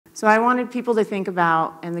So I wanted people to think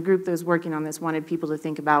about, and the group that was working on this wanted people to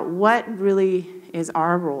think about, what really is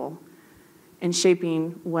our role in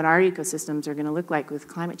shaping what our ecosystems are going to look like with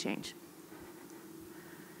climate change?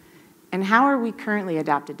 And how are we currently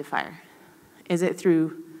adapted to fire? Is it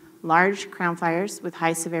through large crown fires with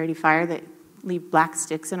high severity fire that leave black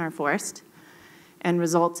sticks in our forest and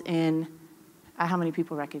result in, how many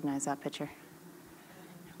people recognize that picture?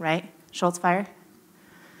 Right? Schultz fire?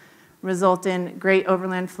 Result in great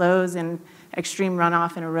overland flows and extreme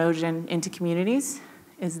runoff and erosion into communities?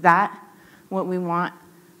 Is that what we want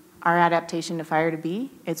our adaptation to fire to be?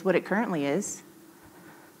 It's what it currently is.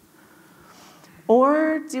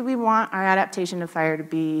 Or do we want our adaptation to fire to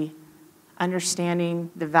be understanding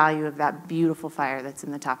the value of that beautiful fire that's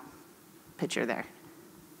in the top picture there?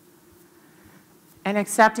 And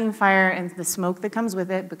accepting fire and the smoke that comes with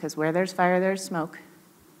it, because where there's fire, there's smoke,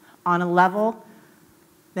 on a level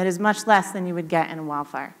that is much less than you would get in a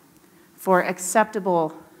wildfire, for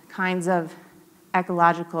acceptable kinds of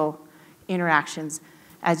ecological interactions,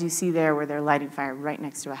 as you see there where they're lighting fire right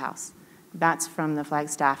next to a house. That's from the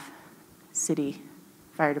Flagstaff City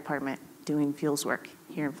Fire Department doing fuels work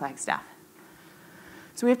here in Flagstaff.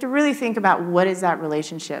 So we have to really think about what is that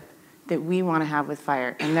relationship that we want to have with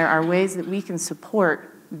fire, and there are ways that we can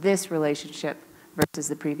support this relationship versus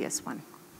the previous one.